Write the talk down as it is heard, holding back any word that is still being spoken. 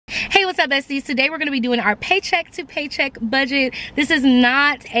what's up, besties? Today we're going to be doing our paycheck to paycheck budget. This is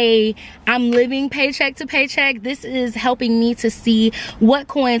not a I'm living paycheck to paycheck. This is helping me to see what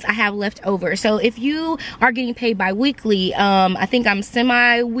coins I have left over. So if you are getting paid bi-weekly, I think I'm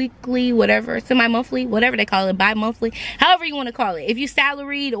semi-weekly, whatever, semi-monthly, whatever they call it, bi-monthly, however you want to call it. If you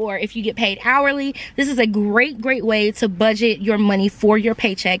salaried or if you get paid hourly, this is a great way to budget your money for your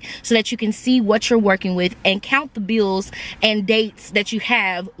paycheck so that you can see what you're working with and count the bills and dates that you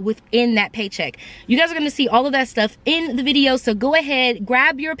have within that paycheck. You guys are going to see all of that stuff in the video, so go ahead,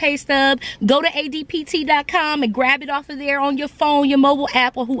 grab your pay stub, go to adpt.com and grab it off of there on your phone, your mobile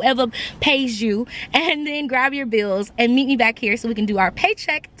app, or whoever pays you, and then grab your bills and meet me back here so we can do our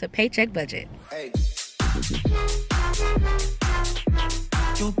paycheck to paycheck budget. Hey.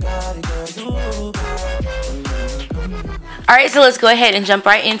 Alright, so let's go ahead and jump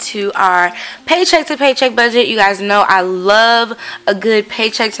right into our paycheck to paycheck budget. You guys know I love a good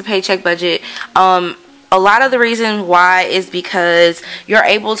paycheck to paycheck budget. A lot of the reason why is because you're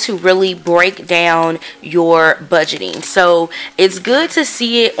able to really break down your budgeting. So it's good to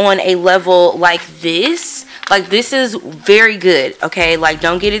see it on a level like this. Like, this is very good, okay? Like,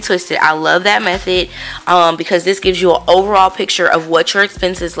 don't get it twisted. I love that method because this gives you an overall picture of what your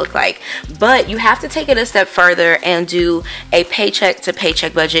expenses look like. But you have to take it a step further and do a paycheck to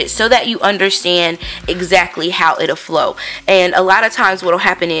paycheck budget so that you understand exactly how it'll flow. And a lot of times what will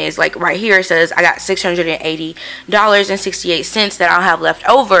happen is, like right here it says I got $680.68 that I'll have left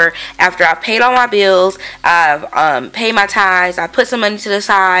over after I've paid all my bills, I've paid my tithes, I put some money to the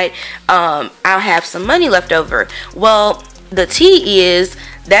side, I'll have some money left over. Well, the tea is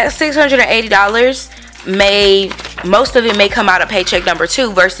that $680 most of it may come out of paycheck number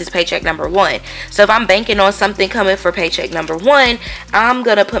 2 versus paycheck number 1. So if I'm banking on something coming for paycheck number 1, I'm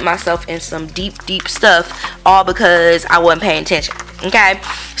gonna put myself in some deep stuff, all because I wasn't paying attention. Okay,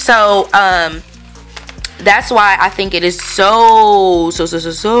 so that's why I think it is so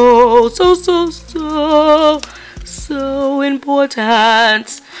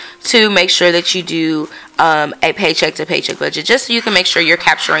important to make sure that you do a paycheck to paycheck budget, just so you can make sure you're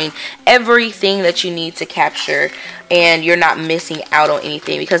capturing everything that you need to capture and you're not missing out on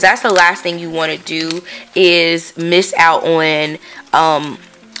anything, because that's the last thing you want to do is miss out on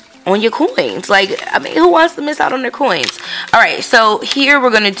your coins. Like, I mean, who wants to miss out on their coins? All right, so here we're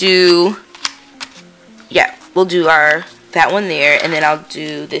gonna do, yeah, we'll do that one there, and then I'll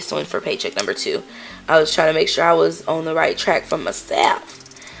do this one for paycheck number 2. I was trying to make sure I was on the right track for myself,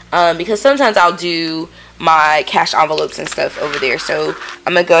 because sometimes I'll do my cash envelopes and stuff over there. So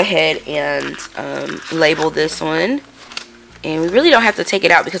I'm gonna go ahead and label this one, and we really don't have to take it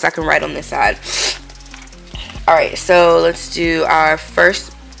out because I can write on this side. All right, so let's do our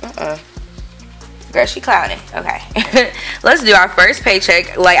first girl, she clowning. Okay. Let's do our first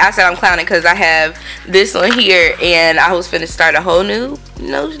paycheck. Like I said, I'm clowning because I have this one here and I was finna start a whole new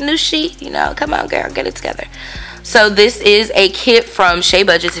sheet, you know. Come on, girl, get it together. So this is a kit from Shea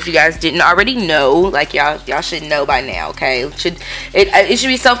Budgets. If you guys didn't already know, like y'all should know by now, okay? It should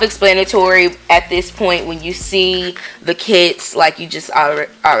be self-explanatory at this point. When you see the kits, like, you just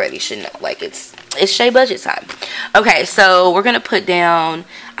already should know. Like, it's Shea Budget time. Okay, so we're gonna put down,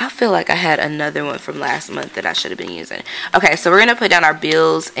 I feel like I had another one from last month that I should have been using. Okay, so we're gonna put down our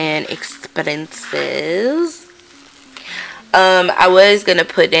bills and expenses. I was gonna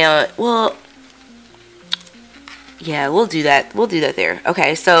put down, well, yeah, we'll do that there.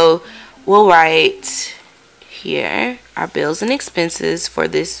 Okay, so we'll write here our bills and expenses for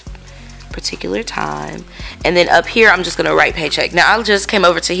this particular time, and then up here I'm just gonna write paycheck. Now I just came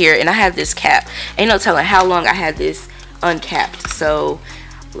over to here and I have this cap. Ain't no telling how long I had this uncapped, so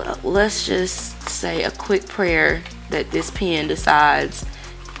let's just say a quick prayer that this pen decides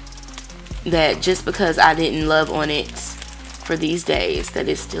that just because I didn't love on it for these days, that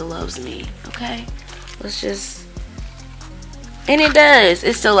it still loves me. Okay, let's just, and it does,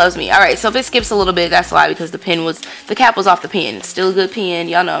 it still loves me. All right, so if it skips a little bit, that's why, because the cap was off the pen. It's still a good pen,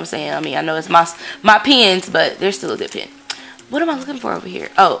 y'all know what I'm saying. I mean, I know it's my pens, but they're still a good pen. What am I looking for over here?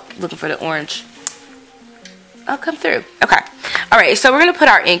 Oh, looking for the orange. Oh, come through. Okay. All right, so we're gonna put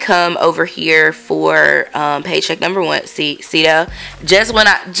our income over here for paycheck number 1. See though, just when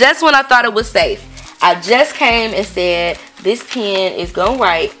I thought it was safe, I just came and said this pen is gonna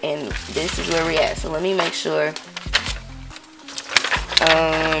write, and this is where we at. So let me make sure.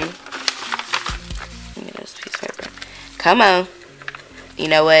 Let me get this piece of paper. Come on. You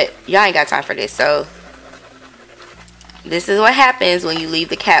know what? Y'all ain't got time for this. So this is what happens when you leave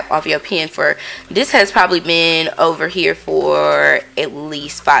the cap off your pen for, this has probably been over here for at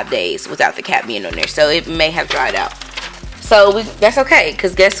least 5 days without the cap being on there. So it may have dried out. So that's okay,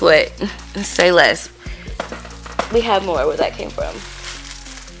 because guess what? Say less. We have more where that came from.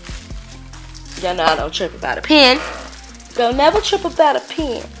 Y'all know I don't trip about a pen. Don't never trip about a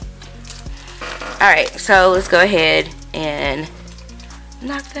pen. Alright, so let's go ahead and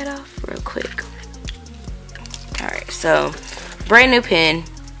knock that off real quick. Alright, so brand new pen.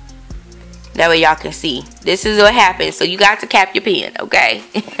 That way y'all can see. This is what happens. So you got to cap your pen, okay?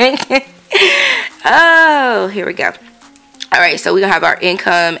 Oh, here we go. Alright, so we're going to have our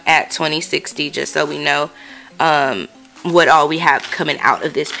income at $20.60, just so we know what all we have coming out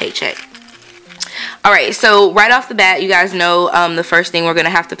of this paycheck. Alright, so right off the bat, you guys know the first thing we're going to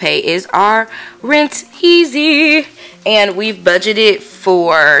have to pay is our rent. Easy. And we've budgeted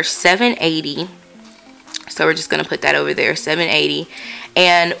for $780. So we're just going to put that over there, $780.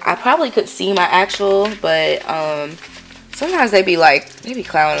 And I probably could see my actual, but sometimes they be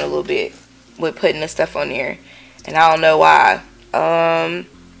clowning a little bit with putting the stuff on there. And I don't know why. Let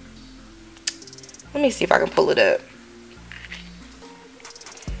me see if I can pull it up.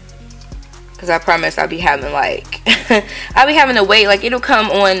 Because I promise I'll be having I'll be having to wait. Like, it'll come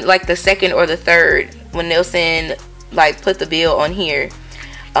on like the 2nd or the 3rd when they'll send, put the bill on here.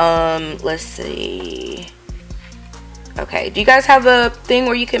 Let's see. Okay, do you guys have a thing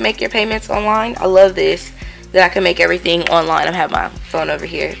where you can make your payments online? I love this, that I can make everything online. I have my phone over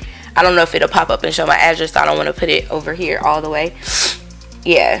here. I don't know if it'll pop up and show my address, so I don't want to put it over here all the way.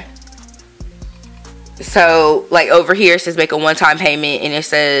 Yeah. So, over here it says make a one-time payment, and it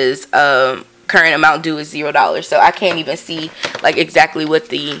says current amount due is $0. So I can't even see exactly what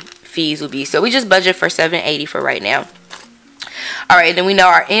the fees will be. So we just budget for $780 for right now. Alright, then we know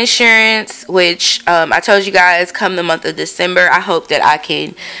our insurance, which I told you guys come the month of December. I hope that I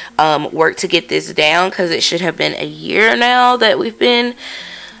can work to get this down, because it should have been a year now that we've been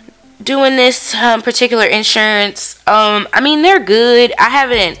doing this particular insurance. I mean, they're good.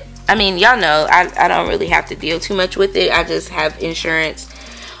 Y'all know I don't really have to deal too much with it. I just have insurance.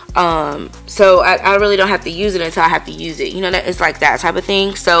 So I really don't have to use it until I have to use it. You know, that it's like that type of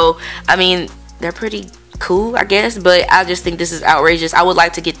thing. So, I mean, they're pretty cool, I guess, but I just think this is outrageous. I would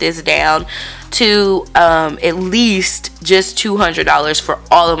like to get this down to at least just $200 for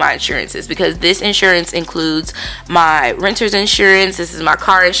all of my insurances, because this insurance includes my renter's insurance, this is my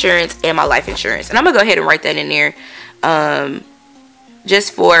car insurance, and my life insurance. And I'm gonna go ahead and write that in there,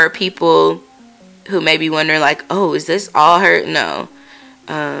 just for people who may be wondering, oh, is this all her? No.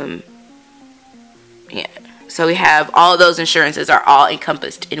 Yeah. So we have all those insurances are all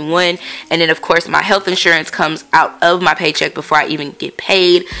encompassed in one. And then, of course, my health insurance comes out of my paycheck before I even get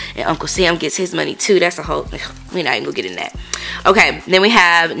paid. And Uncle Sam gets his money too. That's a whole, we're not even going to get in that. Okay, then we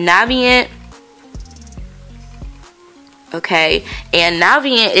have Navient. Okay, and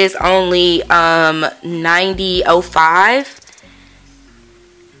Navient is only $90.05.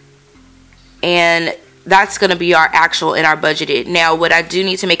 And that's going to be our actual and our budgeted. Now, what I do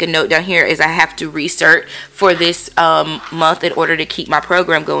need to make a note down here is I have to recert for this month in order to keep my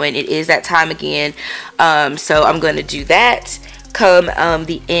program going. It is that time again. So I'm going to do that come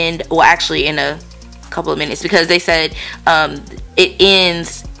the end. Well, actually in a couple of minutes, because they said it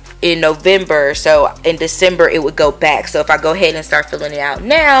ends in November. So in December it would go back. So if I go ahead and start filling it out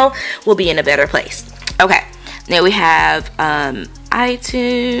now, we'll be in a better place. Okay. Now we have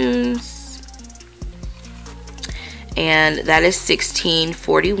iTunes. And that is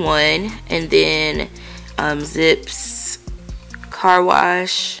 $16.41, and then Zips car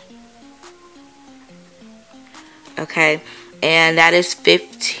wash, okay, and that is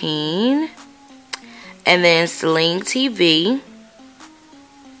 $15, and then Sling TV,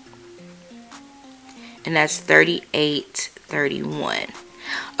 and that's $38.31.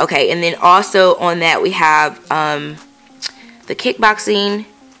 Okay, and then also on that we have the kickboxing,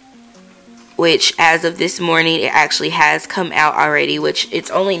 which as of this morning it actually has come out already, which it's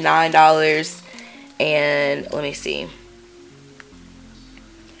only $9. And let me see,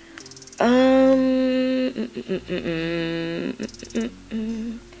 I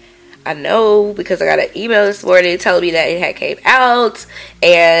know because I got an email this morning telling me that it had came out,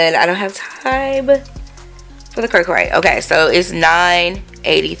 and I don't have time for the credit card. Okay, so it's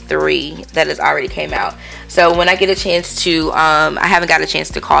 $9.83 that has already came out. So when I get a chance to, I haven't got a chance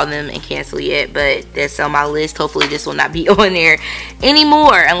to call them and cancel yet, but that's on my list. Hopefully this will not be on there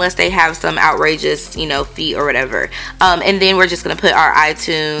anymore unless they have some outrageous, you know, fee or whatever. And then we're just gonna put our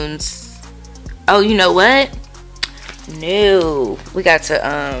iTunes. Oh, you know what? No, we got to.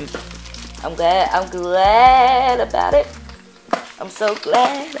 I'm glad about it. I'm so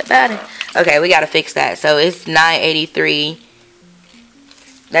glad about it. Okay, we gotta fix that. So it's $9.83.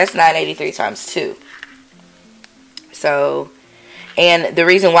 That's $9.83 times 2. So, and the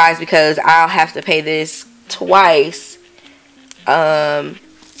reason why is because I'll have to pay this twice.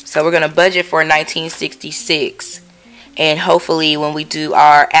 So we're gonna budget for $19.66, and hopefully when we do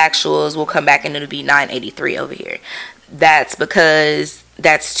our actuals, we'll come back and it'll be $9.83 over here. That's because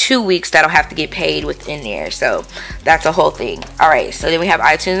that's 2 weeks that'll have to get paid within there. So that's a whole thing. All right, so then we have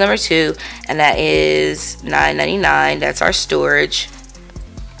iTunes number 2, and that is $9.99. That's our storage.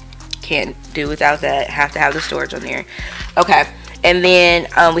 Can't do without that. Have to have the storage on there. Okay, and then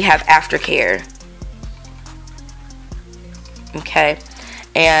we have aftercare. Okay,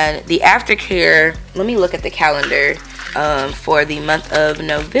 and the aftercare, let me look at the calendar for the month of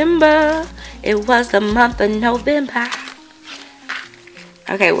November. It was the month of November.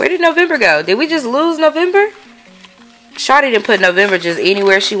 Okay, where did November go? Did we just lose November? Shawty didn't put November just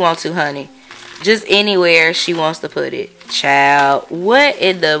anywhere she wants to, honey. Just anywhere she wants to put it. Child, what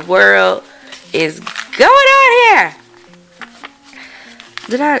in the world is going on here?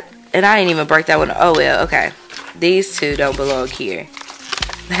 And I didn't even break that one. Oh, well, okay. These two don't belong here.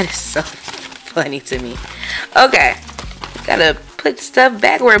 That is so funny to me. Okay. Gotta put stuff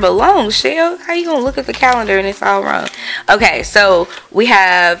back where it belongs, Shell. How you gonna look at the calendar and it's all wrong? Okay, so we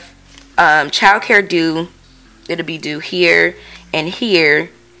have childcare due. It'll be due here and here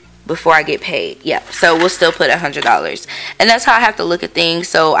before I get paid. Yep. So we'll still put $100, and that's how I have to look at things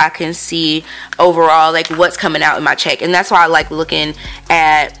so I can see overall like what's coming out in my check. And that's why I like looking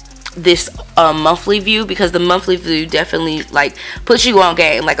at this monthly view, because the monthly view definitely like puts you on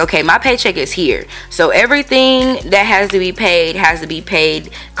game. Like, okay, my paycheck is here, so everything that has to be paid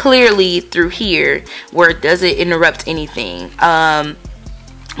clearly through here, where it doesn't interrupt anything,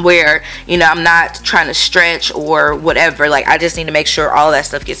 where, you know, I'm not trying to stretch or whatever. Like, I just need to make sure all that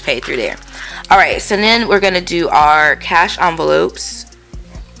stuff gets paid through there. All right, so then we're gonna do our cash envelopes,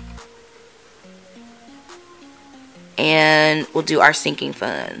 and we'll do our sinking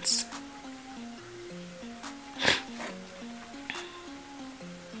funds.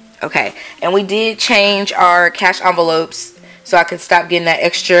 Okay, and we did change our cash envelopes so I could stop getting that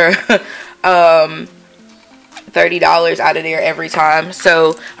extra $30 out of there every time.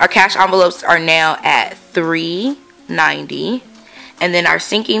 So our cash envelopes are now at $3.90, and then our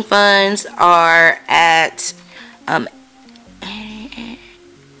sinking funds are at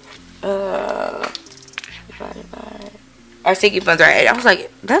our sinking funds are at 80. I was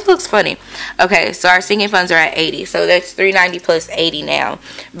like, that looks funny. Okay, so our sinking funds are at 80. So that's $3.90 plus 80 now,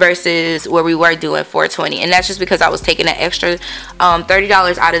 versus where we were doing $4.20. And that's just because I was taking that extra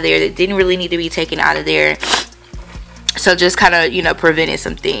 $30 out of there that didn't really need to be taken out of there. So just kind of, you know, preventing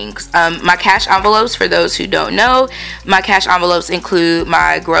some things. My cash envelopes, for those who don't know, my cash envelopes include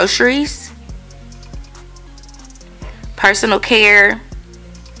my groceries, personal care,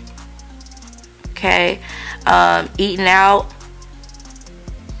 okay, eating out,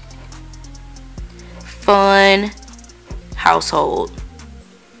 fun, household.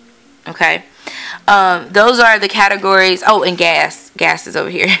 Okay, those are the categories. Oh, and gas is over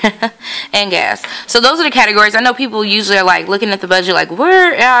here. And gas. So those are the categories. I know people usually are like looking at the budget like,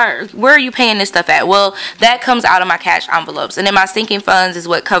 where are you paying this stuff at? Well, that comes out of my cash envelopes. And then my sinking funds is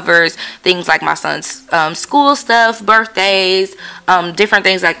what covers things like my son's school stuff, birthdays, different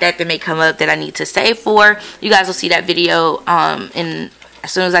things like that may come up that I need to save for. You guys will see that video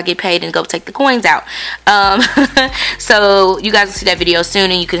as soon as I get paid and go take the coins out. So you guys will see that video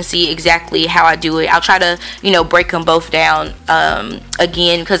soon, and you can see exactly how I do it. I'll try to, you know, break them both down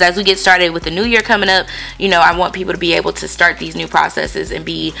again, because as we get started with the new year coming up, you know, I want people to be able to start these new processes and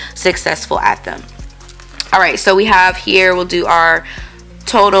be successful at them. All right, so we have here, we'll do our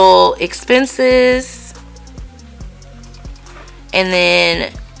total expenses, and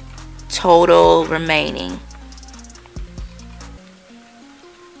then total remaining.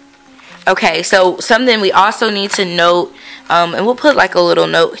 Okay, so something we also need to note, and we'll put like a little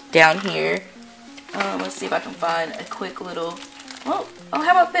note down here. Let's see if I can find a quick little, oh,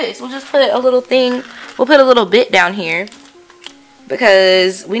 how about this? We'll just put a little thing, we'll put a little bit down here,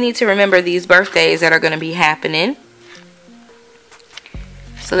 because we need to remember these birthdays that are going to be happening.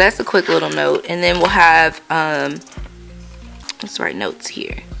 So that's a quick little note. And then we'll have, let's write notes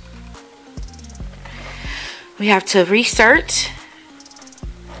here. We have to reinsert.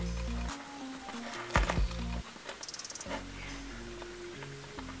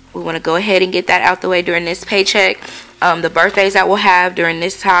 We want to go ahead and get that out the way during this paycheck. The birthdays that we'll have during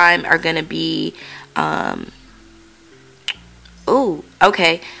this time are going to be, oh,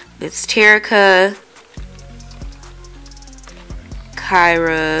 okay. It's Terica,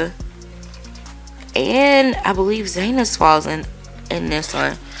 Kyra, and I believe Zaynus falls in this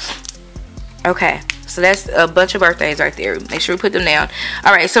one. Okay, So that's a bunch of birthdays right there. Make sure we put them down.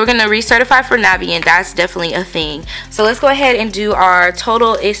 All right, so we're gonna recertify for Navient. That's definitely a thing. So let's go ahead and do our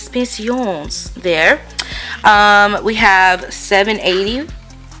total expenses there. We have 780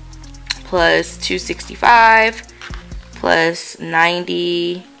 plus 265 plus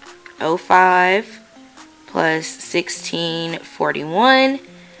 9005 plus 1641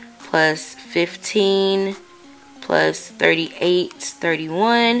 plus 15 plus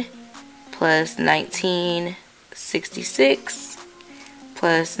 3831 plus 1966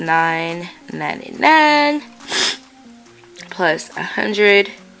 plus 999 plus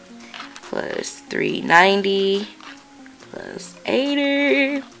 100 plus 390 plus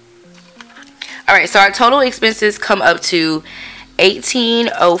 80. All right, so our total expenses come up to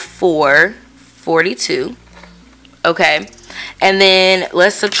 1804.42. Okay, and then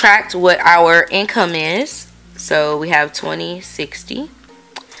let's subtract what our income is. So we have 2060.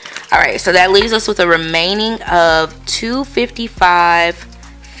 All right, so that leaves us with a remaining of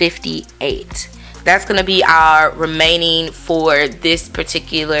 255.58. That's going to be our remaining for this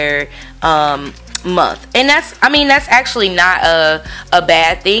particular month. And that's, I mean, that's actually not a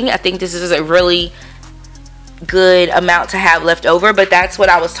bad thing. I think this is a really good amount to have left over, but that's what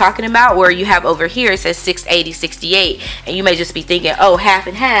I was talking about, where you have over here it says 680.68, and you may just be thinking, oh, half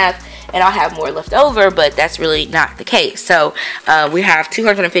and half and I'll have more left over, but that's really not the case. So we have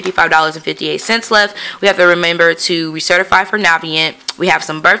 $255.58 left. We have to remember to recertify for Navient. We have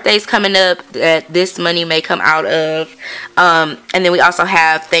some birthdays coming up that this money may come out of, and then we also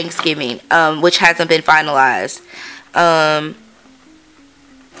have Thanksgiving, which hasn't been finalized.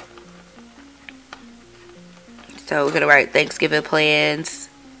 So we're gonna write Thanksgiving plans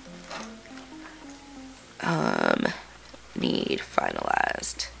need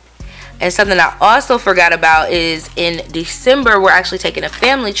finalized. And something I also forgot about is in December we're actually taking a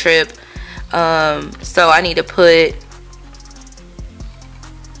family trip, so I need to put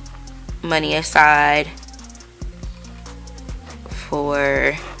money aside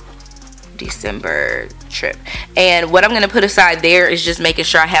for December trip. And what I'm going to put aside there is just making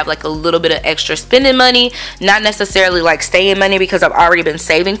sure I have like a little bit of extra spending money, not necessarily like staying money, because I've already been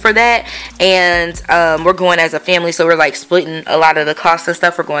saving for that. And we're going as a family, so we're like splitting a lot of the costs and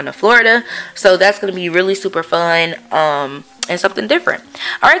stuff. We're going to Florida, so that's going to be really super fun and something different.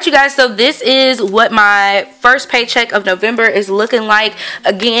 All right, you guys, so this is what my first paycheck of November is looking like.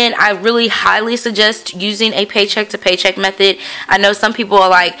 Again, I really highly suggest using a paycheck to paycheck method. I know some people are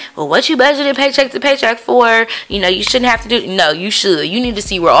like, well, what you budgeted paycheck to paycheck for? You know, you shouldn't have to do. No, you should. You need to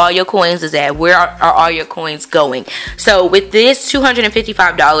see where all your coins is at. Where are all your coins going? So with this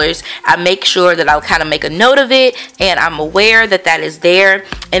 $255, I make sure that I'll kind of make a note of it, and I'm aware that that is there.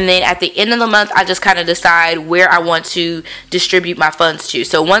 And then at the end of the month, I just kind of decide where I want to distribute my funds to.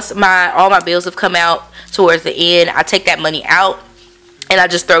 So once all my bills have come out towards the end, I take that money out and I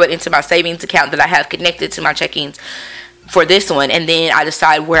just throw it into my savings account that I have connected to my checkings for this one, and then I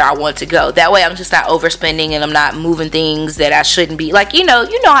decide where I want to go. That way I'm just not overspending and I'm not moving things that I shouldn't be. Like, you know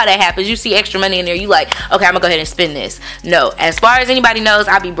how that happens. You see extra money in there, you like, okay, I'm gonna go ahead and spend this. No, as far as anybody knows,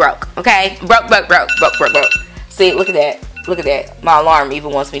 I be broke. Okay, broke. See, look at that. Look at that. My alarm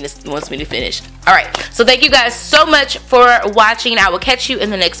even wants me to finish. All right. So thank you guys so much for watching. I will catch you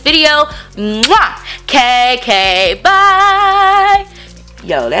in the next video. Mwah! KK. Bye.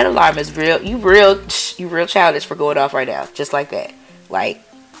 Yo, that alarm is real. You real childish for going off right now. Just like that. Like,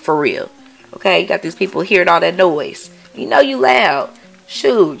 for real. Okay? You got these people hearing all that noise. You know you loud.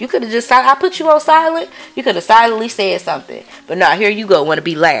 Shoot. You could have just, I put you on silent. You could have silently said something. But nah, here you go. Want to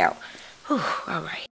be loud. Whew, all right.